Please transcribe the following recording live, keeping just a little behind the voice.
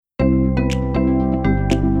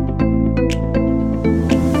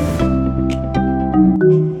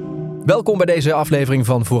Welkom bij deze aflevering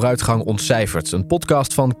van Vooruitgang, ontcijferd. Een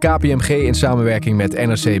podcast van KPMG in samenwerking met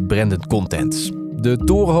NRC Branded Content. De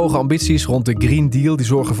torenhoge ambities rond de Green Deal die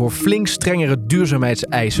zorgen voor flink strengere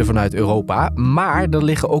duurzaamheidseisen vanuit Europa. Maar er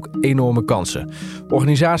liggen ook enorme kansen.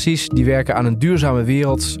 Organisaties die werken aan een duurzame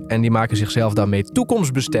wereld en die maken zichzelf daarmee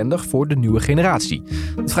toekomstbestendig voor de nieuwe generatie.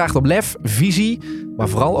 Het vraagt om lef, visie, maar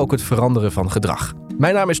vooral ook het veranderen van gedrag.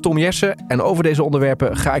 Mijn naam is Tom Jessen en over deze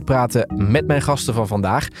onderwerpen ga ik praten met mijn gasten van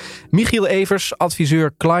vandaag. Michiel Evers,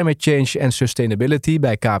 adviseur Climate Change en Sustainability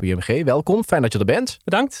bij KPMG. Welkom, fijn dat je er bent.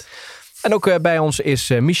 Bedankt. En ook bij ons is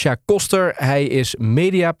Mischa Coster. Hij is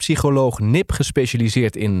mediapsycholoog,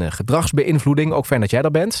 gespecialiseerd in gedragsbeïnvloeding. Ook fijn dat jij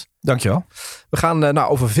er bent. Dankjewel. We gaan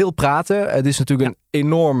over veel praten. Het is natuurlijk een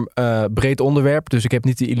enorm breed onderwerp. Dus ik heb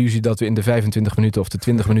niet de illusie dat we in de 25 minuten of de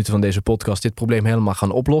 20 minuten van deze podcast dit probleem helemaal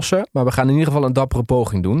gaan oplossen. Maar we gaan in ieder geval een dappere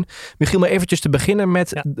poging doen. Michiel, maar eventjes te beginnen met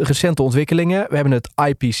de recente ontwikkelingen. We hebben het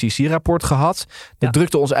IPCC-rapport gehad. Dat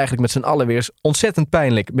drukte ons eigenlijk met z'n allen weer ontzettend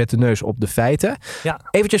pijnlijk met de neus op de feiten. Ja.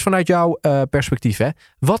 Eventjes vanuit jouw perspectief. Hè.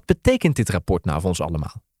 Wat betekent dit rapport nou voor ons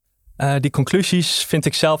allemaal? Die conclusies vind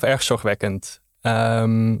ik zelf erg zorgwekkend.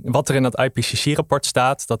 Wat er in dat IPCC-rapport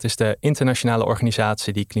staat, dat is de internationale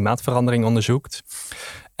organisatie die klimaatverandering onderzoekt.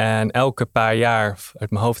 En elke paar jaar, uit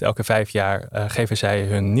mijn hoofd elke 5 jaar, geven zij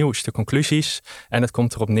hun nieuwste conclusies. En het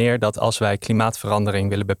komt erop neer dat als wij klimaatverandering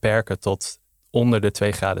willen beperken tot onder de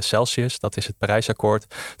 2 graden Celsius, dat is het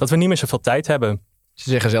Parijsakkoord, dat we niet meer zoveel tijd hebben. Ze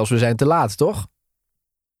zeggen zelfs we zijn te laat, toch?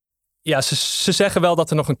 Ja, ze zeggen wel dat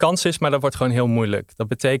er nog een kans is, maar dat wordt gewoon heel moeilijk. Dat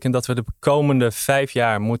betekent dat we de komende 5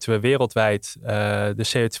 jaar moeten we wereldwijd de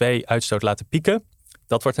CO2-uitstoot laten pieken.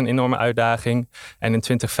 Dat wordt een enorme uitdaging. En in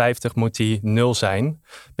 2050 moet die 0 zijn.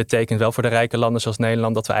 Betekent wel voor de rijke landen zoals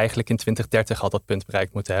Nederland dat we eigenlijk in 2030 al dat punt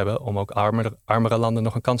bereikt moeten hebben. Om ook armere landen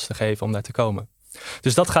nog een kans te geven om daar te komen.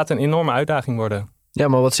 Dus dat gaat een enorme uitdaging worden. Ja,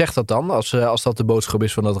 maar wat zegt dat dan als dat de boodschap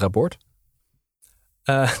is van dat rapport?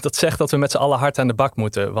 Dat zegt dat we met z'n allen hard aan de bak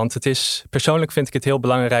moeten. Want persoonlijk vind ik het heel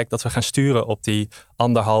belangrijk dat we gaan sturen op die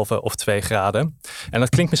 1,5 of 2 graden. En dat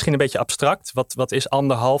klinkt misschien een beetje abstract. Wat is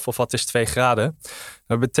 1,5 of wat is 2 graden?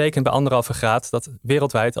 Dat betekent bij 1,5 graad dat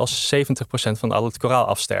wereldwijd al 70% van al het koraal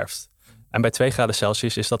afsterft. En bij 2 graden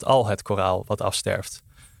Celsius is dat al het koraal wat afsterft.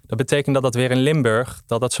 Dat betekent dat weer in Limburg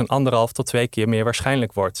dat zo'n 1,5 tot 2 keer meer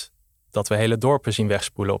waarschijnlijk wordt. Dat we hele dorpen zien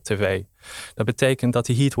wegspoelen op tv. Dat betekent dat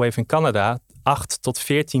die heatwave in Canada 8 tot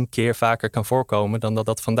 14 keer vaker kan voorkomen dan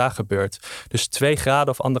dat vandaag gebeurt. Dus 2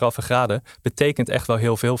 graden of 1,5 graden betekent echt wel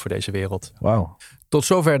heel veel voor deze wereld. Wauw. Tot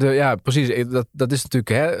zover, ja precies, dat is natuurlijk,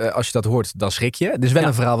 hè, als je dat hoort, dan schrik je. Het is wel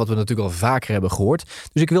een verhaal wat we natuurlijk al vaker hebben gehoord.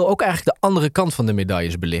 Dus ik wil ook eigenlijk de andere kant van de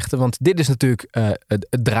medailles belichten. Want dit is natuurlijk het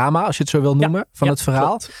drama, als je het zo wil noemen, van het verhaal.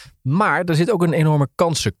 Klopt. Maar er zit ook een enorme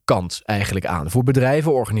kansenkant eigenlijk aan. Voor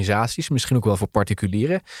bedrijven, organisaties, misschien ook wel voor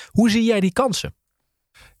particulieren. Hoe zie jij die kansen?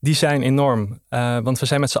 Die zijn enorm. Want we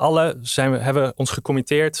zijn met z'n allen hebben ons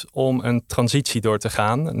gecommitteerd om een transitie door te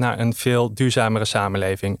gaan naar een veel duurzamere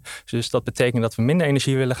samenleving. Dus dat betekent dat we minder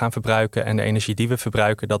energie willen gaan verbruiken en de energie die we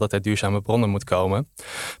verbruiken, dat uit duurzame bronnen moet komen.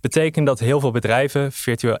 Betekent dat heel veel bedrijven,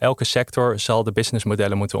 virtueel elke sector, zal de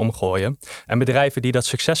businessmodellen moeten omgooien. En bedrijven die dat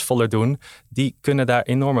succesvoller doen, die kunnen daar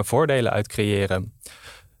enorme voordelen uit creëren.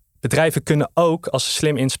 Bedrijven kunnen ook, als ze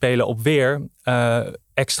slim inspelen op weer,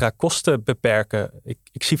 extra kosten beperken.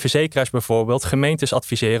 Ik zie verzekeraars bijvoorbeeld gemeentes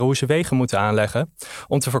adviseren hoe ze wegen moeten aanleggen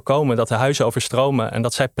om te voorkomen dat de huizen overstromen en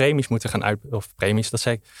dat zij dat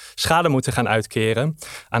zij schade moeten gaan uitkeren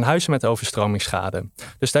aan huizen met overstromingsschade.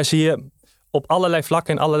 Dus daar zie je op allerlei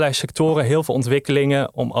vlakken in allerlei sectoren heel veel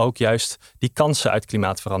ontwikkelingen om ook juist die kansen uit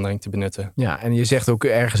klimaatverandering te benutten. Ja, en je zegt ook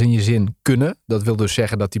ergens in je zin kunnen. Dat wil dus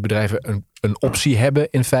zeggen dat die bedrijven een optie hebben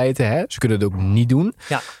in feite. Hè? Ze kunnen het ook niet doen.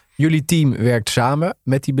 Ja. Jullie team werkt samen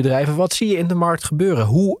met die bedrijven. Wat zie je in de markt gebeuren?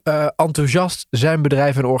 Hoe enthousiast zijn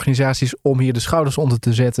bedrijven en organisaties om hier de schouders onder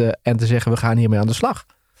te zetten en te zeggen we gaan hiermee aan de slag?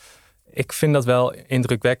 Ik vind dat wel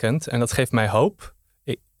indrukwekkend en dat geeft mij hoop.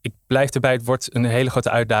 Ik blijf erbij, het wordt een hele grote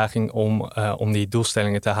uitdaging om die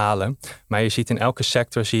doelstellingen te halen. Maar je ziet in elke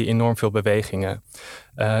sector enorm veel bewegingen.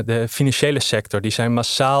 De financiële sector, die zijn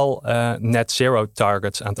massaal net zero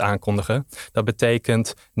targets aan het aankondigen. Dat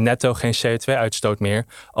betekent netto geen CO2-uitstoot meer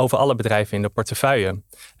over alle bedrijven in de portefeuille.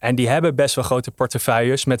 En die hebben best wel grote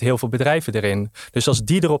portefeuilles met heel veel bedrijven erin. Dus als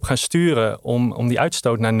die erop gaan sturen om die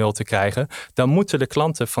uitstoot naar 0 te krijgen, dan moeten de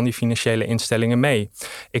klanten van die financiële instellingen mee.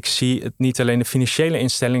 Ik zie het niet alleen de financiële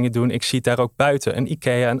instellingen doen, ik zie het daar ook buiten. Een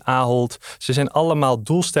IKEA, een Ahold. Ze zijn allemaal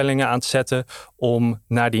doelstellingen aan het zetten om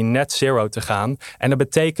naar die net zero te gaan. En dat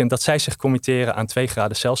betekent dat zij zich committeren aan 2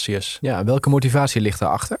 graden Celsius. Ja, welke motivatie ligt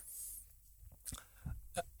daarachter?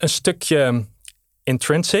 Een stukje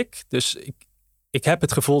intrinsic. Dus ik heb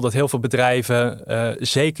het gevoel dat heel veel bedrijven,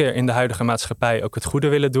 zeker in de huidige maatschappij, ook het goede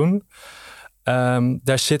willen doen.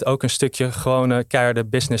 Daar zit ook een stukje gewone keiharde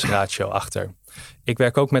business ratio achter. Ik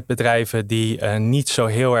werk ook met bedrijven die niet zo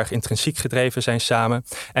heel erg intrinsiek gedreven zijn samen.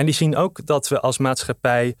 En die zien ook dat we als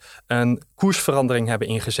maatschappij een koersverandering hebben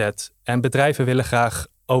ingezet. En bedrijven willen graag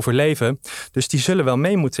overleven. Dus die zullen wel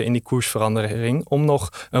mee moeten in die koersverandering om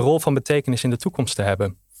nog een rol van betekenis in de toekomst te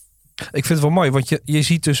hebben. Ik vind het wel mooi, want je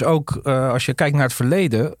ziet dus ook, als je kijkt naar het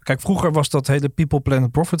verleden. Kijk, vroeger was dat hele People,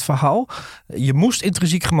 Planet, Profit verhaal. Je moest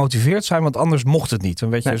intrinsiek gemotiveerd zijn, want anders mocht het niet. Dan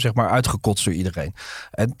werd je zeg maar uitgekotst door iedereen.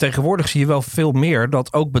 En tegenwoordig zie je wel veel meer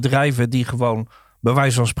dat ook bedrijven die gewoon, bij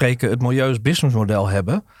wijze van spreken, het milieus businessmodel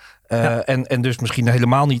hebben. En dus misschien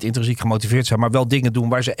helemaal niet intrinsiek gemotiveerd zijn, maar wel dingen doen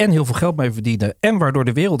waar ze en heel veel geld mee verdienen en waardoor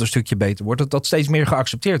de wereld een stukje beter wordt, dat steeds meer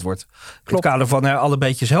geaccepteerd wordt. Klopt. In het kader van alle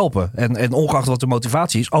beetjes helpen. En ongeacht wat de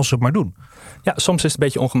motivatie is, als ze het maar doen. Ja, soms is het een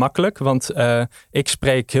beetje ongemakkelijk, want ik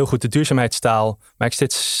spreek heel goed de duurzaamheidstaal, maar ik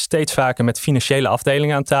zit steeds vaker met financiële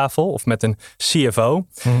afdelingen aan tafel of met een CFO.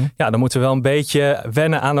 Mm-hmm. Ja, dan moeten we wel een beetje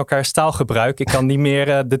wennen aan elkaars taalgebruik. Ik kan niet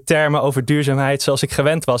meer de termen over duurzaamheid zoals ik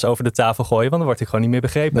gewend was over de tafel gooien, want dan word ik gewoon niet meer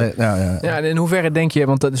begrepen. Nee. Ja, en in hoeverre denk je,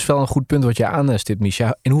 want dat is wel een goed punt wat je aanstipt,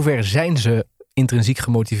 Mischa. In hoeverre zijn ze intrinsiek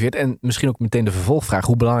gemotiveerd? En misschien ook meteen de vervolgvraag,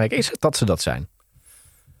 hoe belangrijk is het dat ze dat zijn?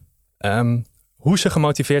 Hoe ze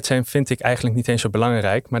gemotiveerd zijn vind ik eigenlijk niet eens zo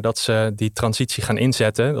belangrijk. Maar dat ze die transitie gaan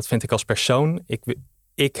inzetten, dat vind ik als persoon.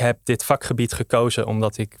 Ik heb dit vakgebied gekozen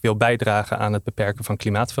omdat ik wil bijdragen aan het beperken van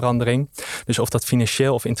klimaatverandering. Dus of dat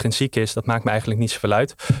financieel of intrinsiek is, dat maakt me eigenlijk niet zoveel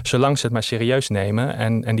uit. Zolang ze het maar serieus nemen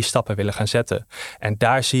en die stappen willen gaan zetten. En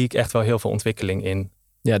daar zie ik echt wel heel veel ontwikkeling in.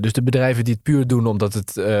 Ja, dus de bedrijven die het puur doen omdat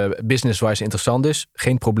het business-wise interessant is,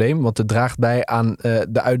 geen probleem. Want het draagt bij aan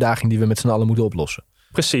de uitdaging die we met z'n allen moeten oplossen.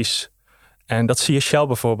 Precies. En dat zie je Shell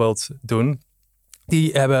bijvoorbeeld doen.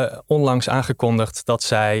 Die hebben onlangs aangekondigd dat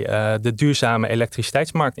zij de duurzame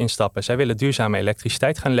elektriciteitsmarkt instappen. Zij willen duurzame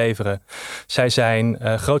elektriciteit gaan leveren. Zij zijn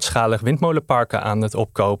grootschalig windmolenparken aan het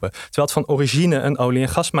opkopen. Terwijl het van origine een olie- en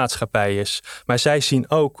gasmaatschappij is. Maar zij zien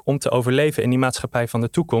ook, om te overleven in die maatschappij van de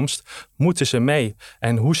toekomst, moeten ze mee.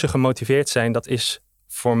 En hoe ze gemotiveerd zijn, dat is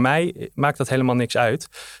voor mij, maakt dat helemaal niks uit.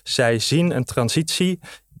 Zij zien een transitie,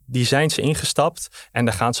 die zijn ze ingestapt en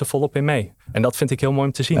daar gaan ze volop in mee. En dat vind ik heel mooi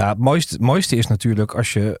om te zien. Ja, het mooiste is natuurlijk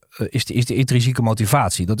is de intrinsieke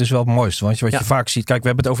motivatie. Dat is wel het mooiste. Want wat je vaak ziet, kijk, we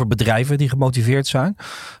hebben het over bedrijven die gemotiveerd zijn.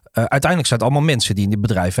 Uiteindelijk zijn het allemaal mensen die in dit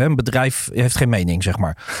bedrijf hebben. Een bedrijf heeft geen mening, zeg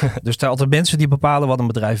maar. Dus er zijn altijd mensen die bepalen wat een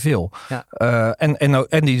bedrijf wil. Ja.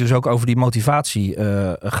 En die dus ook over die motivatie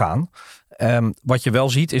gaan. Wat je wel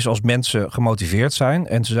ziet is als mensen gemotiveerd zijn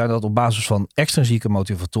en ze zijn dat op basis van extrinsieke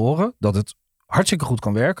motivatoren, dat het hartstikke goed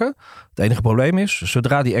kan werken. Het enige probleem is,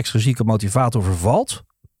 zodra die extrinsieke motivator vervalt,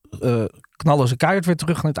 knallen ze keihard weer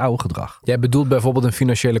terug naar het oude gedrag. Jij bedoelt bijvoorbeeld een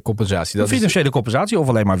financiële compensatie. Een financiële compensatie of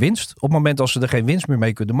alleen maar winst. Op het moment als ze er geen winst meer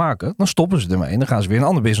mee kunnen maken, dan stoppen ze ermee. En dan gaan ze weer een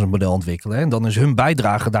ander businessmodel ontwikkelen. En dan is hun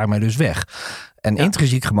bijdrage daarmee dus weg. En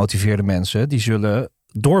intrinsiek gemotiveerde mensen, die zullen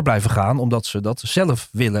door blijven gaan, omdat ze dat zelf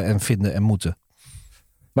willen en vinden en moeten.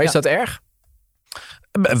 Maar is dat erg?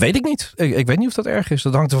 Weet ik niet. Ik weet niet of dat erg is.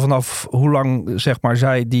 Dat hangt er vanaf hoe lang, zeg maar,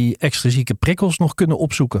 zij die extrinsieke prikkels nog kunnen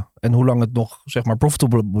opzoeken. En hoe lang het nog, zeg maar,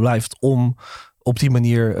 profitable blijft om op die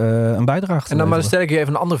manier een bijdrage te leveren. Maar dan stel ik je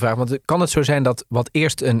even een andere vraag. Want kan het zo zijn dat wat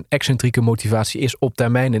eerst een excentrieke motivatie is, op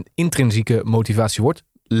termijn een intrinsieke motivatie wordt?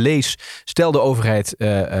 Lees, stel de overheid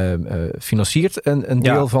financiert een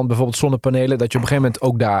deel van bijvoorbeeld zonnepanelen, dat je op een gegeven moment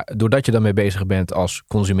ook daar, doordat je daarmee bezig bent als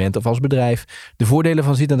consument of als bedrijf, de voordelen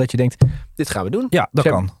van ziet en dat je denkt, dit gaan we doen. Ja,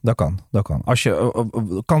 dat kan. Als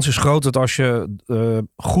je, kans is groot dat als je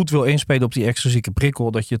goed wil inspelen op die extrinsieke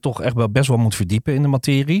prikkel, dat je toch echt best wel moet verdiepen in de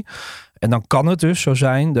materie. En dan kan het dus zo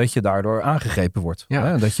zijn dat je daardoor aangegrepen wordt. Ja.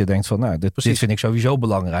 Hè? Dat je denkt van, dit vind ik sowieso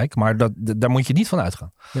belangrijk. Maar daar moet je niet van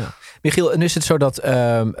uitgaan. Ja. Michiel, en is het zo dat,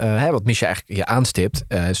 wat Mischa eigenlijk je aanstipt,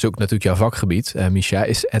 is ook natuurlijk jouw vakgebied, Mischa,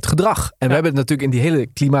 is het gedrag. En we hebben het natuurlijk in die hele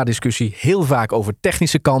klimaatdiscussie heel vaak over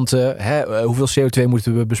technische kanten. Hoeveel CO2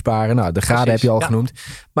 moeten we besparen? Nou, de graden heb je al genoemd.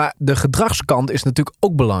 Maar de gedragskant is natuurlijk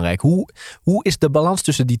ook belangrijk. Hoe is de balans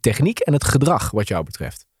tussen die techniek en het gedrag wat jou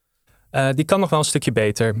betreft? Die kan nog wel een stukje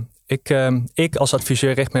beter. Ik als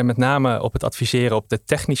adviseur richt me met name op het adviseren op de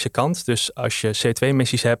technische kant. Dus als je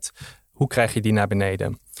CO2-emissies hebt, hoe krijg je die naar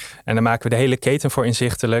beneden? En dan maken we de hele keten voor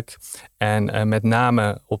inzichtelijk. En met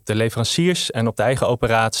name op de leveranciers en op de eigen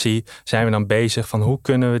operatie zijn we dan bezig van hoe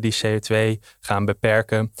kunnen we die CO2 gaan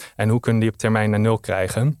beperken en hoe kunnen die op termijn naar nul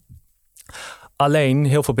krijgen. Alleen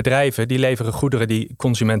heel veel bedrijven die leveren goederen die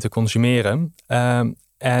consumenten consumeren.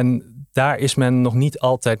 En daar is men nog niet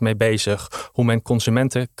altijd mee bezig. Hoe men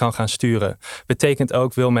consumenten kan gaan sturen. Betekent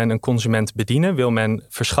ook, wil men een consument bedienen? Wil men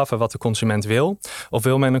verschaffen wat de consument wil? Of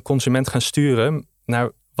wil men een consument gaan sturen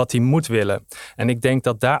naar wat hij moet willen? En ik denk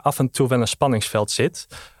dat daar af en toe wel een spanningsveld zit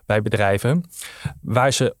bij bedrijven,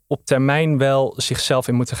 waar ze op termijn wel zichzelf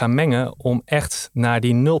in moeten gaan mengen om echt naar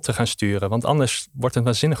die nul te gaan sturen. Want anders wordt het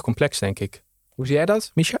waanzinnig complex, denk ik. Hoe zie jij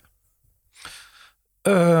dat, Mischa?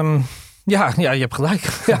 Ja, je hebt gelijk.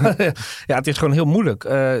 Ja, het is gewoon heel moeilijk.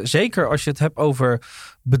 Zeker als je het hebt over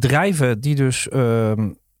bedrijven die dus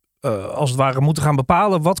als het ware moeten gaan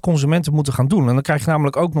bepalen wat consumenten moeten gaan doen. En dan krijg je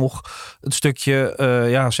namelijk ook nog het stukje,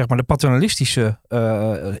 zeg maar de paternalistische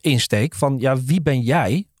insteek van, wie ben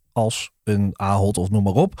jij als een Ahold of noem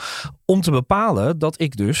maar op, om te bepalen dat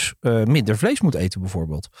ik dus minder vlees moet eten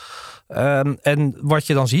bijvoorbeeld. En wat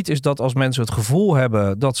je dan ziet is dat als mensen het gevoel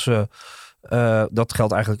hebben dat ze dat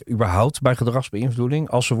geldt eigenlijk überhaupt bij gedragsbeïnvloeding.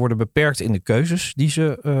 Als ze worden beperkt in de keuzes die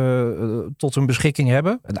ze tot hun beschikking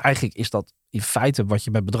hebben. En eigenlijk is dat in feite wat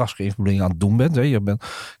je bij gedragsbeïnvloeding aan het doen bent. Hè. Je bent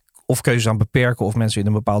of keuzes aan het beperken of mensen in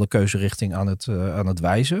een bepaalde keuzerichting aan het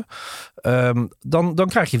wijzen. Dan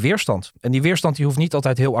krijg je weerstand. En die weerstand die hoeft niet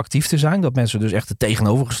altijd heel actief te zijn. Dat mensen dus echt het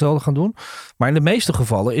tegenovergestelde gaan doen. Maar in de meeste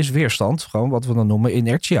gevallen is weerstand gewoon wat we dan noemen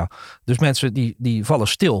inertia. Dus mensen die vallen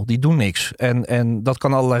stil, die doen niks. En dat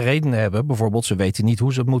kan allerlei redenen hebben. Bijvoorbeeld ze weten niet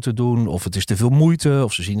hoe ze het moeten doen. Of het is te veel moeite.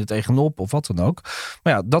 Of ze zien er tegenop. Of wat dan ook.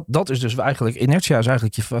 Maar ja, dat is dus eigenlijk, inertia is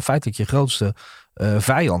eigenlijk feitelijk je grootste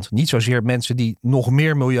vijand. Niet zozeer mensen die nog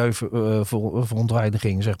meer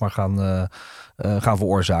milieuverontreiniging zeg maar gaan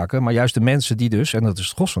veroorzaken. Maar juist de mensen die dus, en dat is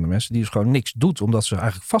het gros van de mensen, die dus gewoon niks doet omdat ze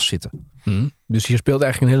eigenlijk vastzitten. Dus hier speelt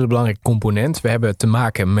eigenlijk een hele belangrijke component. We hebben te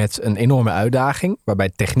maken met een enorme uitdaging, waarbij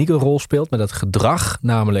techniek een rol speelt met dat gedrag.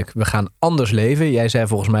 Namelijk, we gaan anders leven. Jij zei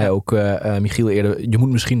volgens mij ook, Michiel, eerder, je moet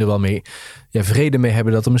misschien er wel mee vrede mee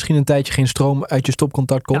hebben dat er misschien een tijdje geen stroom uit je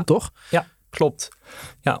stopcontact komt, toch? Ja, klopt.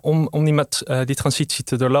 Ja, om die transitie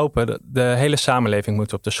te doorlopen, de hele samenleving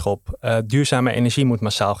moet op de schop. Duurzame energie moet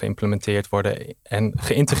massaal geïmplementeerd worden en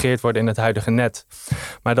geïntegreerd worden in het huidige net.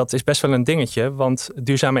 Maar dat is best wel een dingetje, want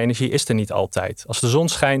duurzame energie is er niet altijd. Als de zon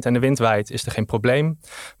schijnt en de wind waait, is er geen probleem.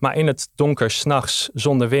 Maar in het donker, 's nachts,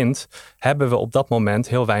 zonder wind, hebben we op dat moment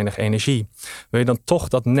heel weinig energie. Wil je dan toch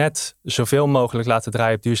dat net zoveel mogelijk laten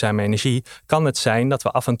draaien op duurzame energie, kan het zijn dat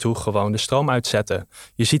we af en toe gewoon de stroom uitzetten.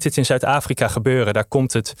 Je ziet het in Zuid-Afrika gebeuren. Daar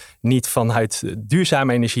komt het niet vanuit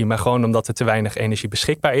duurzame energie, maar gewoon omdat er te weinig energie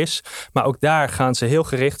beschikbaar is. Maar ook daar gaan ze heel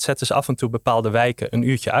gericht, zetten ze af en toe bepaalde wijken een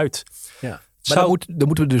uurtje uit. Ja. Maar daar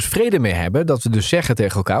moeten we dus vrede mee hebben, dat we dus zeggen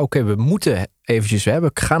tegen elkaar, oké, we moeten eventjes,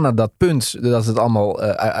 we gaan naar dat punt dat het allemaal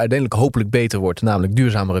uiteindelijk hopelijk beter wordt, namelijk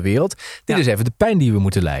duurzamere wereld. Dit is even de pijn die we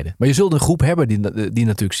moeten leiden. Maar je zult een groep hebben die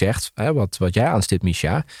natuurlijk zegt, wat jij aanstipt,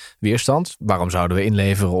 Mischa, weerstand, waarom zouden we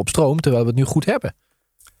inleveren op stroom, terwijl we het nu goed hebben?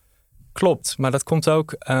 Klopt, maar dat komt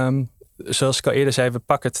ook, zoals ik al eerder zei, we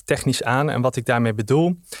pakken het technisch aan. En wat ik daarmee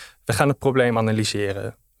bedoel, we gaan het probleem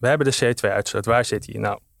analyseren. We hebben de CO2-uitstoot. Waar zit die?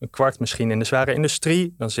 Nou, een kwart misschien in de zware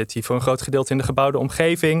industrie. Dan zit die voor een groot gedeelte in de gebouwde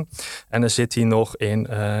omgeving. En dan zit die nog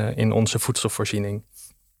in onze voedselvoorziening.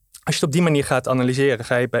 Als je het op die manier gaat analyseren,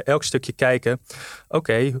 ga je bij elk stukje kijken,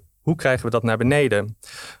 oké, hoe krijgen we dat naar beneden?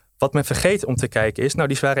 Wat men vergeet om te kijken is,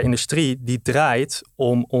 die zware industrie die draait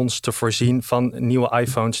om ons te voorzien van nieuwe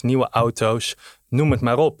iPhones, nieuwe auto's, noem het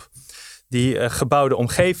maar op. Die gebouwde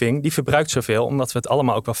omgeving, die verbruikt zoveel omdat we het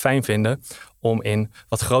allemaal ook wel fijn vinden om in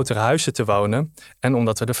wat grotere huizen te wonen en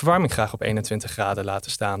omdat we de verwarming graag op 21 graden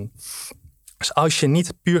laten staan. Dus als je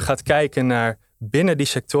niet puur gaat kijken naar binnen die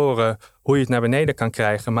sectoren hoe je het naar beneden kan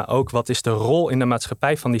krijgen, maar ook wat is de rol in de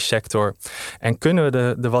maatschappij van die sector en kunnen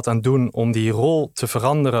we er wat aan doen om die rol te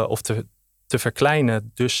veranderen of te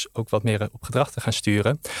verkleinen, dus ook wat meer op gedrag te gaan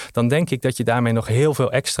sturen, dan denk ik dat je daarmee nog heel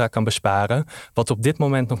veel extra kan besparen, wat op dit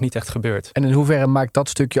moment nog niet echt gebeurt. En in hoeverre maakt dat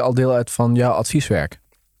stukje al deel uit van jouw advieswerk?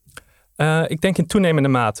 Ik denk in toenemende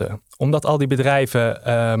mate. Omdat al die bedrijven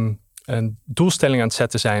een doelstelling aan het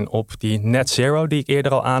zetten zijn op die net zero die ik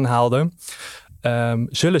eerder al aanhaalde,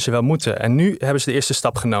 zullen ze wel moeten. En nu hebben ze de eerste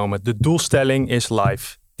stap genomen. De doelstelling is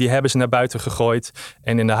live. Die hebben ze naar buiten gegooid.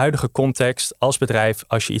 En in de huidige context als bedrijf,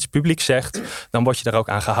 als je iets publiek zegt, dan word je daar ook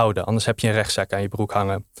aan gehouden. Anders heb je een rechtszaak aan je broek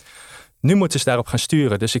hangen. Nu moeten ze daarop gaan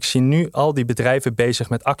sturen. Dus ik zie nu al die bedrijven bezig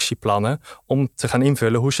met actieplannen om te gaan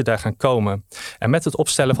invullen hoe ze daar gaan komen. En met het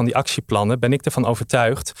opstellen van die actieplannen ben ik ervan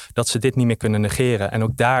overtuigd dat ze dit niet meer kunnen negeren. En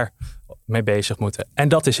ook daar mee bezig moeten. En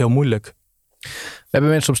dat is heel moeilijk. We hebben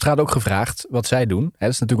mensen op straat ook gevraagd wat zij doen. Dat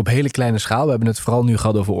is natuurlijk op hele kleine schaal. We hebben het vooral nu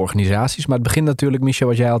gehad over organisaties. Maar het begint natuurlijk, Mischa,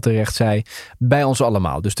 wat jij al terecht zei, bij ons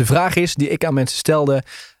allemaal. Dus de vraag is die ik aan mensen stelde,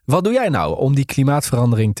 wat doe jij nou om die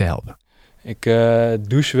klimaatverandering te helpen? Ik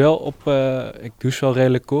douche wel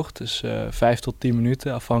redelijk kort, dus 5 tot 10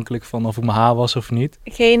 minuten, afhankelijk van of ik mijn haar was of niet.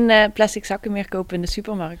 Geen plastic zakken meer kopen in de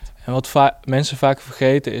supermarkt. En wat mensen vaak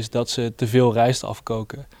vergeten is dat ze te veel rijst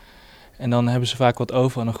afkoken. En dan hebben ze vaak wat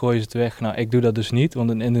over en dan gooien ze het weg. Nou, ik doe dat dus niet,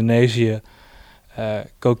 want in Indonesië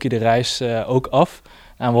kook je de rijst ook af.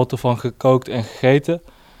 En wordt ervan gekookt en gegeten.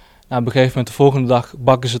 Nou, op een gegeven moment de volgende dag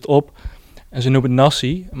bakken ze het op. En ze noemen het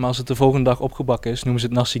nasi, maar als het de volgende dag opgebakken is, noemen ze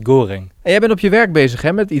het nasi goreng. En jij bent op je werk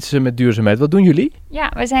bezig met iets met duurzaamheid. Wat doen jullie?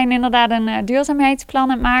 Ja, we zijn inderdaad een duurzaamheidsplan aan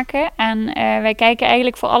het maken. En wij kijken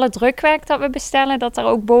eigenlijk voor alle drukwerk dat we bestellen, dat er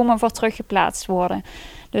ook bomen voor teruggeplaatst worden.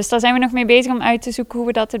 Dus daar zijn we nog mee bezig om uit te zoeken hoe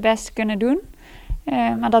we dat het beste kunnen doen.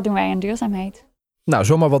 Maar dat doen wij in duurzaamheid. Nou,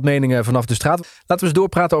 zomaar wat meningen vanaf de straat. Laten we eens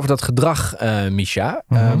doorpraten over dat gedrag, Mischa.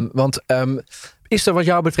 Want is er wat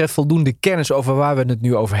jou betreft voldoende kennis over waar we het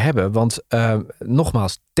nu over hebben? Want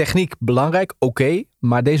nogmaals, techniek belangrijk, oké,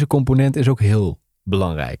 maar deze component is ook heel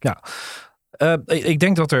belangrijk. Ja. Ik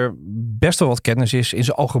denk dat er best wel wat kennis is in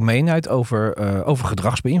zijn algemeenheid over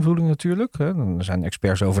gedragsbeïnvloeding natuurlijk. Er zijn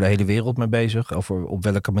experts over de hele wereld mee bezig. Over op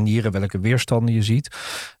welke manieren, welke weerstanden je ziet.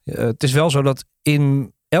 Het is wel zo dat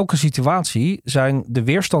in elke situatie zijn de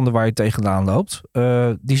weerstanden waar je tegenaan loopt,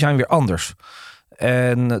 die zijn weer anders.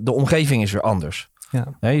 En de omgeving is weer anders.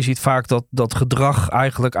 Ja. Je ziet vaak dat gedrag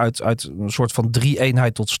eigenlijk uit een soort van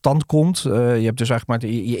 3-eenheid tot stand komt. Je hebt dus eigenlijk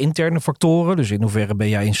maar je interne factoren. Dus in hoeverre ben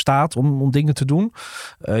jij in staat om dingen te doen.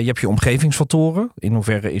 Je hebt je omgevingsfactoren. In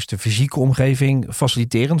hoeverre is de fysieke omgeving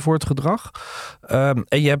faciliterend voor het gedrag.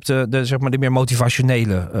 En je hebt de meer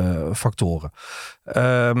motivationele factoren.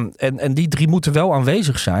 En die 3 moeten wel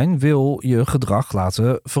aanwezig zijn, wil je gedrag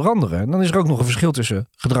laten veranderen. En dan is er ook nog een verschil tussen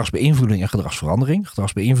gedragsbeïnvloeding en gedragsverandering.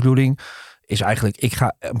 Gedragsbeïnvloeding is eigenlijk, ik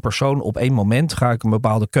ga een persoon op één moment een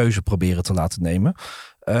bepaalde keuze proberen te laten nemen.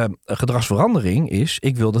 Gedragsverandering is,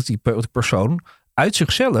 ik wil dat die persoon uit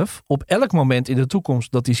zichzelf op elk moment in de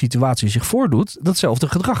toekomst dat die situatie zich voordoet, datzelfde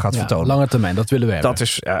gedrag gaat vertonen. Lange termijn, dat willen we hebben.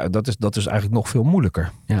 Dat is eigenlijk nog veel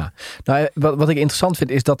moeilijker. Ja. Nou, wat ik interessant vind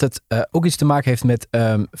is dat het ook iets te maken heeft met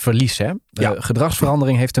verlies. Hè?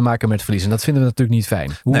 Gedragsverandering heeft te maken met verlies. En dat vinden we natuurlijk niet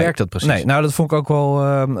fijn. Hoe werkt dat precies? Nee, nou dat vond ik ook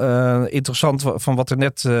wel interessant van wat er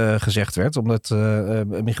net gezegd werd. Omdat,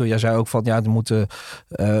 Michiel, jij zei ook van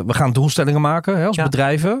we gaan doelstellingen maken als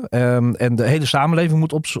bedrijven. En de hele samenleving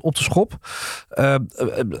moet op de schop.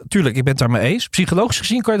 Tuurlijk, ik ben het daarmee eens. Psychologisch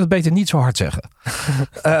gezien kan je dat beter niet zo hard zeggen.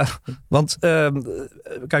 Want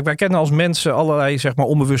kijk, wij kennen als mensen allerlei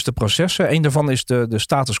onbewuste processen. Eén daarvan is de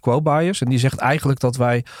status quo bias. En die zegt eigenlijk dat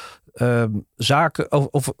wij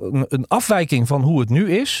zaken of een afwijking van hoe het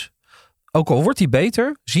nu is, ook al wordt die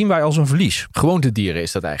beter, zien wij als een verlies. Gewoontedieren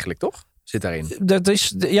is dat eigenlijk, toch? Zit daarin.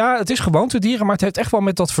 Het is gewoontedieren, maar het heeft echt wel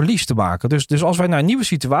met dat verlies te maken. Dus als wij naar een nieuwe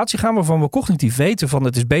situatie gaan waarvan we cognitief weten van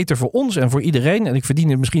het is beter voor ons en voor iedereen en ik verdien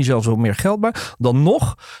er misschien zelfs wel meer geld bij, dan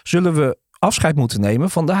nog zullen we afscheid moeten nemen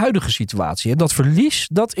van de huidige situatie. En dat verlies,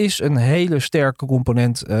 dat is een hele sterke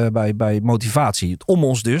component bij motivatie. Om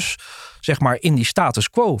ons dus in die status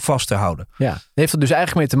quo vast te houden. Ja, heeft er dus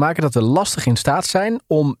eigenlijk mee te maken dat we lastig in staat zijn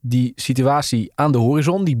om die situatie aan de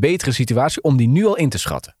horizon, die betere situatie, om die nu al in te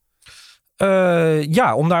schatten.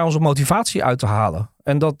 Om daar onze motivatie uit te halen.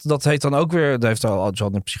 En dat heet dan ook weer, dat heeft al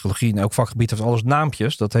in de psychologie en elk vakgebied heeft alles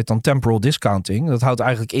naampjes. Dat heet dan temporal discounting. Dat houdt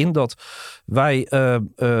eigenlijk in dat wij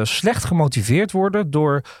slecht gemotiveerd worden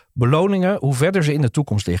door beloningen, hoe verder ze in de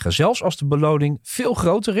toekomst liggen. Zelfs als de beloning veel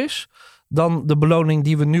groter is dan de beloning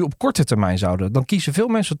die we nu op korte termijn zouden. Dan kiezen veel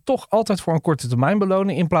mensen toch altijd voor een korte termijn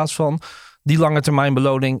beloning in plaats van die lange termijn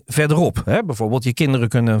beloning verderop. Hè? Bijvoorbeeld je kinderen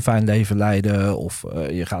kunnen een fijn leven leiden of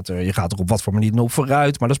je gaat er op wat voor manier dan op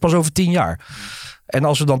vooruit. Maar dat is pas over 10 jaar. En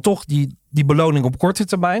als we dan toch die beloning op korte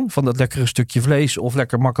termijn van dat lekkere stukje vlees of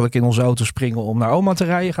lekker makkelijk in onze auto springen om naar oma te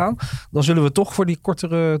rijden gaan, dan zullen we toch voor die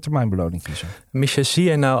kortere termijn beloning kiezen. Michiel, zie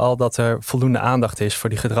je nou al dat er voldoende aandacht is voor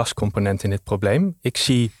die gedragscomponent in dit probleem? Ik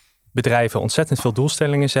zie bedrijven ontzettend veel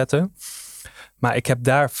doelstellingen zetten, maar ik heb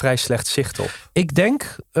daar vrij slecht zicht op. Ik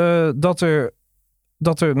denk dat er,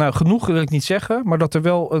 genoeg wil ik niet zeggen, maar dat er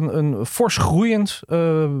wel een fors groeiend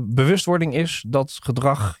bewustwording is dat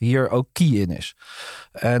gedrag hier ook key in is.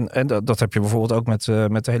 En dat heb je bijvoorbeeld ook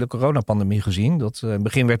met de hele coronapandemie gezien. Dat in het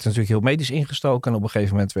begin werd er natuurlijk heel medisch ingestoken en op een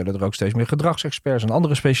gegeven moment werden er ook steeds meer gedragsexperts en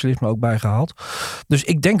andere specialismen ook bijgehaald. Dus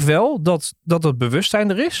ik denk wel dat het bewustzijn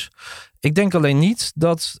er is. Ik denk alleen niet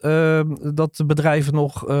dat de bedrijven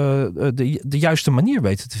nog de juiste manier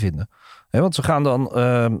weten te vinden. Want ze gaan dan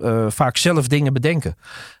vaak zelf dingen bedenken.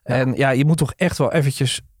 Ja. En je moet toch echt wel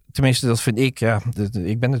eventjes, tenminste dat vind ik,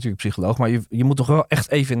 ik ben natuurlijk psycholoog, maar je moet toch wel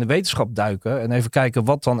echt even in de wetenschap duiken en even kijken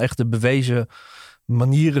wat dan echt de bewezen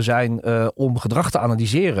manieren zijn om gedrag te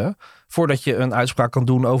analyseren, voordat je een uitspraak kan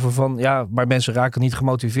doen over van, ja, maar mensen raken niet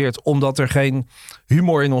gemotiveerd omdat er geen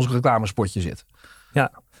humor in ons reclamespotje zit.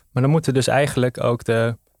 Ja, maar dan moeten dus eigenlijk ook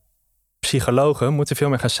de psychologen moeten veel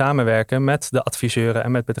meer gaan samenwerken met de adviseuren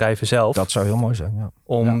en met bedrijven zelf. Dat zou heel mooi zijn, ja.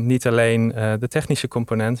 Om niet alleen de technische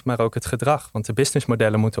component, maar ook het gedrag. Want de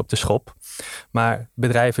businessmodellen moeten op de schop. Maar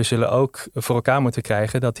bedrijven zullen ook voor elkaar moeten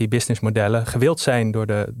krijgen dat die businessmodellen gewild zijn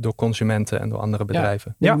door consumenten en door andere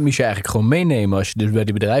bedrijven. Ja. Moet Mischa eigenlijk gewoon meenemen. Als je dus bij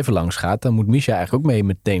die bedrijven langs gaat, dan moet Mischa eigenlijk ook mee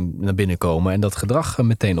meteen naar binnen komen en dat gedrag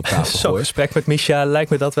meteen op tafel gooien. Zo'n gesprek met Mischa lijkt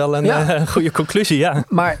me dat wel een goede conclusie, ja.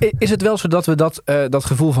 Maar is het wel zo dat we dat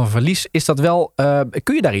gevoel van verlies, is dat wel,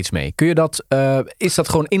 kun je daar iets mee? Is dat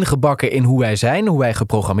gewoon ingebakken in hoe wij zijn, hoe wij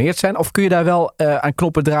geprogrammeerd zijn? Of kun je daar wel aan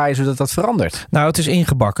knoppen draaien zodat dat verandert? Nou, het is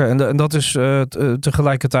ingebakken. En dat is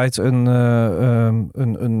tegelijkertijd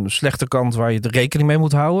een slechte kant waar je de rekening mee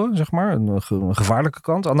moet houden, zeg maar. Een gevaarlijke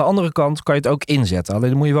kant. Aan de andere kant kan je het ook inzetten. Alleen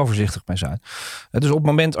daar moet je wel voorzichtig mee zijn. Dus op het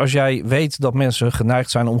moment als jij weet dat mensen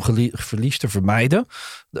geneigd zijn om verlies te vermijden,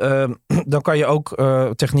 dan kan je ook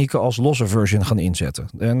technieken als loss aversion gaan inzetten.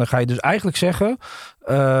 En dan ga je dus eigenlijk zeggen,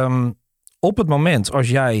 op het moment als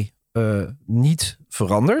jij niet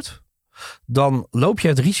verandert, dan loop je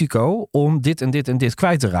het risico om dit en dit en dit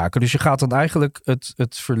kwijt te raken. Dus je gaat dan eigenlijk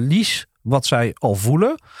het verlies wat zij al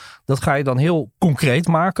voelen, dat ga je dan heel concreet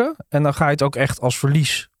maken. En dan ga je het ook echt als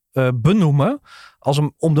verlies benoemen.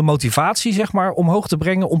 Om de motivatie, zeg maar, omhoog te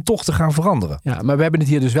brengen om toch te gaan veranderen. Ja, maar we hebben het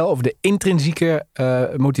hier dus wel over de intrinsieke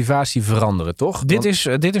motivatie veranderen, toch?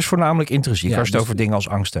 Dit is voornamelijk intrinsiek, als je het over dingen als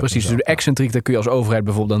angst hebt. Precies, dus de excentriek, daar kun je als overheid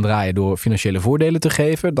bijvoorbeeld dan draaien door financiële voordelen te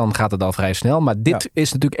geven. Dan gaat het al vrij snel. Maar dit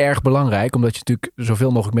is natuurlijk erg belangrijk, omdat je natuurlijk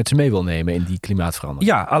zoveel mogelijk met ze mee wil nemen in die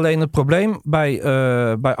klimaatverandering. Ja, alleen het probleem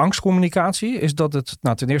bij angstcommunicatie is dat het,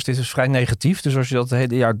 ten eerste is het vrij negatief. Dus als je dat het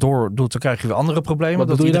hele jaar door doet, dan krijg je weer andere problemen. Wat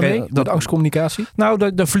bedoel je daarmee? Dat angstcommunicatie?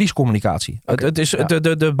 Nou, de verliescommunicatie. Okay. Het is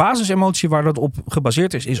de basisemotie waar dat op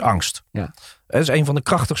gebaseerd is angst. Ja. Het is een van de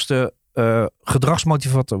krachtigste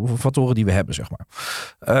gedragsmotivatoren die we hebben, zeg maar.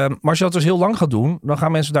 Maar als je dat dus heel lang gaat doen, dan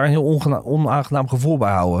gaan mensen daar een heel onaangenaam gevoel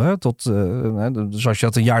bij houden. Hè? Dus als je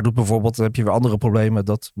dat een jaar doet bijvoorbeeld, dan heb je weer andere problemen.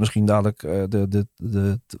 Dat misschien dadelijk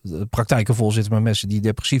de praktijken vol zitten met mensen die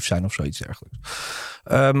depressief zijn of zoiets dergelijks.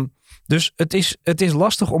 Dus het is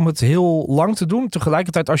lastig om het heel lang te doen.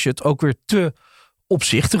 Tegelijkertijd, als je het ook weer te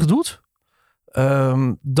opzichtig doet,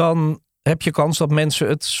 dan heb je kans dat mensen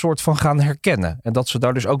het soort van gaan herkennen. En dat ze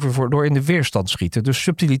daar dus ook weer door in de weerstand schieten. Dus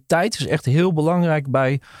subtiliteit is echt heel belangrijk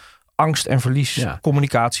bij angst- en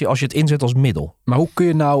verliescommunicatie als je het inzet als middel. Maar hoe kun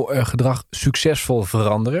je nou gedrag succesvol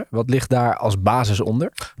veranderen? Wat ligt daar als basis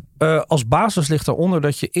onder? Als basis ligt daaronder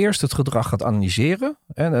dat je eerst het gedrag gaat analyseren.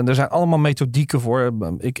 En er zijn allemaal methodieken voor.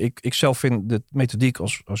 Ik zelf vind de methodiek,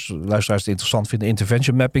 als luisteraars het interessant vinden,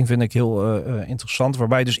 intervention mapping vind ik heel interessant.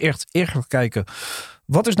 Waarbij je dus echt gaat kijken,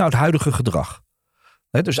 wat is nou het huidige gedrag?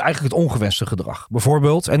 Dus eigenlijk het ongewenste gedrag.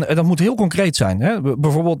 Bijvoorbeeld, en dat moet heel concreet zijn.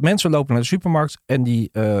 Bijvoorbeeld mensen lopen naar de supermarkt en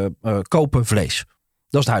die kopen vlees.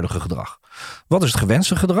 Dat is het huidige gedrag. Wat is het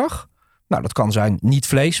gewenste gedrag? Nou, dat kan zijn niet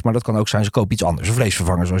vlees, maar dat kan ook zijn ze kopen iets anders. Een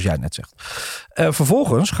vleesvervanger, zoals jij net zegt.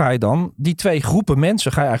 Vervolgens ga je dan die twee groepen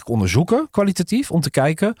mensen eigenlijk onderzoeken, kwalitatief, om te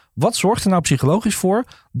kijken, wat zorgt er nou psychologisch voor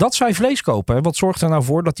dat zij vlees kopen? En wat zorgt er nou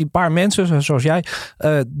voor dat die paar mensen, zoals jij,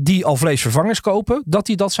 die al vleesvervangers kopen, dat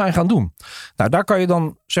die dat zijn gaan doen? Nou, daar kan je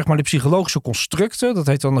dan, zeg maar, de psychologische constructen, dat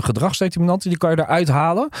heet dan de gedragsdeterminanten, die kan je eruit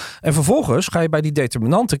halen. En vervolgens ga je bij die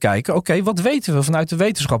determinanten kijken, oké, wat weten we vanuit de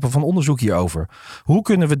wetenschappen van onderzoek hierover? Hoe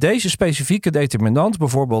kunnen we deze specifieke determinant,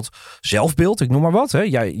 bijvoorbeeld zelfbeeld, ik noem maar wat. Hè?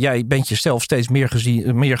 Jij bent jezelf steeds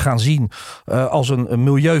meer gaan zien als een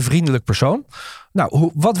milieuvriendelijk persoon.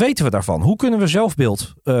 Nou, wat weten we daarvan? Hoe kunnen we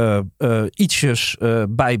zelfbeeld ietsjes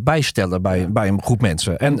bijstellen bij een groep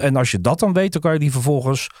mensen? En als je dat dan weet, dan kan je die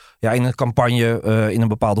vervolgens in een campagne in een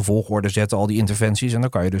bepaalde volgorde zetten, al die interventies. En dan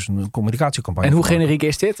kan je dus een communicatiecampagne. En hoe generiek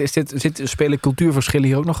is dit? Spelen cultuurverschillen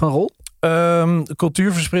hier ook nog een rol?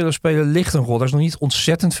 Cultuurverschillen spelen licht een rol. Er is nog niet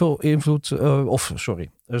ontzettend veel invloed.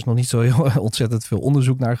 Er is nog niet zo heel ontzettend veel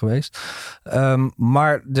onderzoek naar geweest.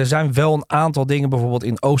 Maar er zijn wel een aantal dingen. Bijvoorbeeld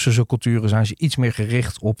in Oosterse culturen zijn ze iets meer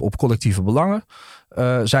gericht op collectieve belangen.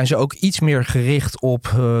 Zijn ze ook iets meer gericht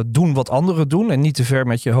op doen wat anderen doen. En niet te ver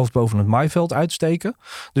met je hoofd boven het maaiveld uitsteken.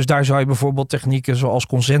 Dus daar zou je bijvoorbeeld technieken zoals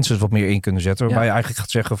consensus wat meer in kunnen zetten. Waarbij je eigenlijk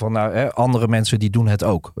gaat zeggen van andere mensen die doen het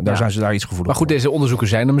ook. Daar zijn ze daar iets gevoelig voor. Maar goed, deze onderzoeken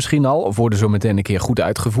zijn er misschien al. Of worden zo meteen een keer goed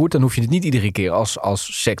uitgevoerd. Dan hoef je het niet iedere keer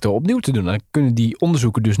als sector opnieuw te doen. Dan kunnen die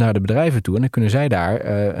onderzoeken dus naar de bedrijven toe. En dan kunnen zij daar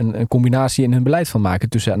een combinatie in hun beleid van maken.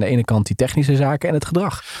 Tussen aan de ene kant die technische zaken en het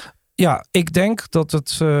gedrag. Ja, ik denk dat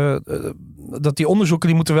het dat die onderzoeken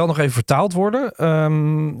die moeten wel nog even vertaald worden.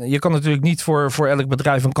 Je kan natuurlijk niet voor elk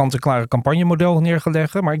bedrijf een kant-en-klare campagnemodel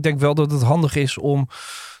neerleggen. Maar ik denk wel dat het handig is om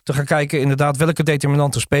te gaan kijken inderdaad welke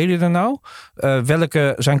determinanten spelen er nou.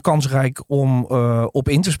 Welke zijn kansrijk om op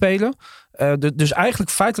in te spelen. Dus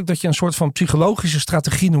eigenlijk feitelijk dat je een soort van psychologische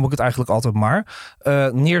strategie, noem ik het eigenlijk altijd maar,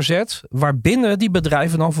 neerzet. Waarbinnen die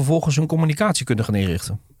bedrijven dan vervolgens hun communicatie kunnen gaan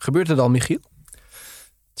inrichten. Gebeurt het dan, Michiel?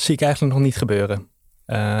 Dat zie ik eigenlijk nog niet gebeuren.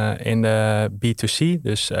 In de B2C,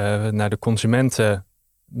 dus naar de consumenten,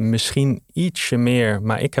 misschien ietsje meer,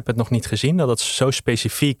 maar ik heb het nog niet gezien dat het zo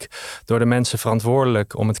specifiek door de mensen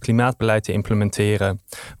verantwoordelijk om het klimaatbeleid te implementeren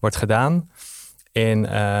wordt gedaan. In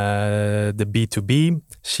de B2B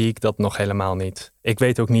zie ik dat nog helemaal niet. Ik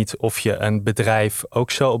weet ook niet of je een bedrijf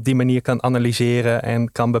ook zo op die manier kan analyseren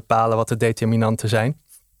en kan bepalen wat de determinanten zijn.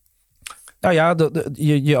 Nou ja,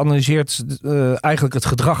 je analyseert eigenlijk het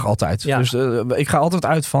gedrag altijd. Ja. Dus ik ga altijd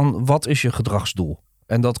uit van wat is je gedragsdoel?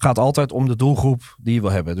 En dat gaat altijd om de doelgroep die je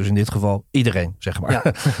wil hebben. Dus in dit geval iedereen, zeg maar. Ja.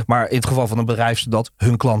 Maar in het geval van een bedrijf is dat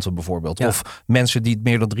hun klanten bijvoorbeeld. Ja. Of mensen die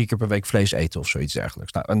meer dan 3 keer per week vlees eten of zoiets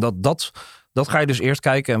dergelijks. Nou, en dat ga je dus eerst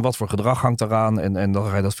kijken en wat voor gedrag hangt eraan. En dan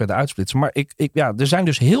ga je dat verder uitsplitsen. Maar er zijn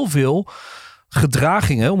dus heel veel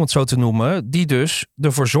gedragingen, om het zo te noemen, die dus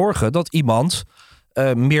ervoor zorgen dat iemand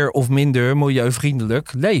meer of minder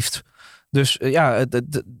milieuvriendelijk leeft. Dus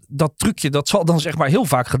dat trucje, dat zal dan zeg maar heel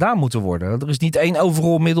vaak gedaan moeten worden. Er is niet één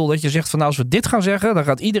overal middel dat je zegt van nou, als we dit gaan zeggen, dan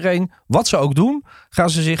gaat iedereen, wat ze ook doen, gaan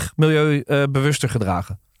ze zich milieubewuster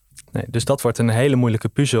gedragen. Nee, dus dat wordt een hele moeilijke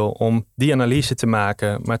puzzel om die analyse te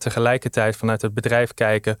maken, maar tegelijkertijd vanuit het bedrijf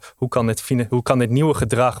kijken, hoe kan dit nieuwe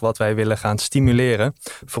gedrag wat wij willen gaan stimuleren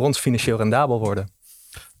voor ons financieel rendabel worden?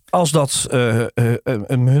 Als dat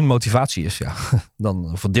hun motivatie is, ja.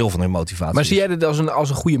 Dan of een deel van hun motivatie. Maar zie jij dit als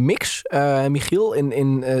een goede mix, Michiel,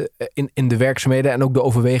 in de werkzaamheden en ook de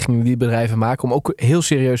overwegingen die bedrijven maken, om ook heel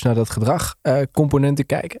serieus naar dat gedragcomponent te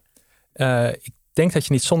kijken? Ik denk dat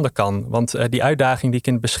je niet zonder kan, want die uitdaging die ik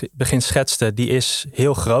in het begin schetste, die is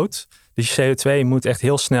heel groot. Dus je CO2 moet echt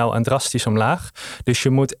heel snel en drastisch omlaag. Dus je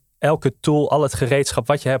moet elke tool, al het gereedschap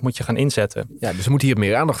wat je hebt, moet je gaan inzetten. Ja, dus er moet hier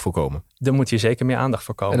meer aandacht voor komen. Er moet hier zeker meer aandacht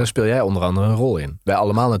voor komen. En daar speel jij onder andere een rol in. Wij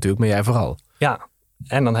allemaal natuurlijk, maar jij vooral. Ja,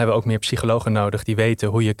 en dan hebben we ook meer psychologen nodig die weten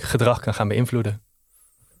hoe je gedrag kan gaan beïnvloeden.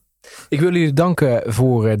 Ik wil jullie danken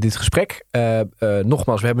voor dit gesprek.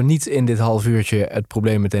 Nogmaals, we hebben niet in dit half uurtje het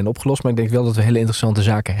probleem meteen opgelost. Maar ik denk wel dat we hele interessante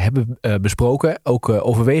zaken hebben besproken. Ook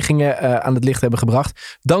overwegingen aan het licht hebben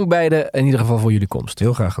gebracht. Dank beiden in ieder geval voor jullie komst.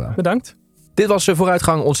 Heel graag gedaan. Bedankt. Dit was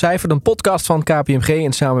Vooruitgang, ontcijferd, een podcast van KPMG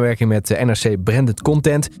in samenwerking met NRC Branded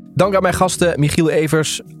Content. Dank aan mijn gasten Michiel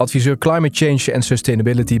Evers, adviseur Climate Change en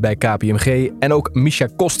Sustainability bij KPMG. En ook Mischa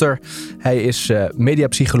Coster. Hij is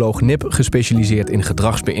mediapsycholoog NIP, gespecialiseerd in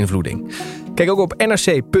gedragsbeïnvloeding. Kijk ook op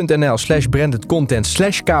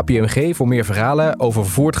nrc.nl/brandedcontent/KPMG voor meer verhalen over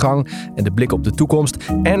voortgang en de blik op de toekomst.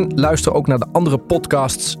 En luister ook naar de andere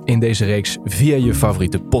podcasts in deze reeks via je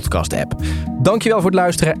favoriete podcast-app. Dankjewel voor het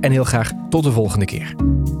luisteren en heel graag tot de volgende keer.